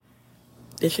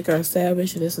This your girl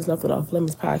Savage, and this is Nothing Off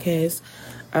Limits podcast.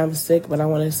 I'm sick, but I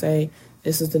want to say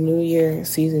this is the new year,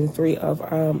 season 3 of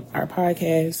our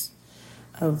podcast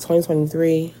of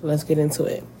 2023. Let's get into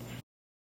it.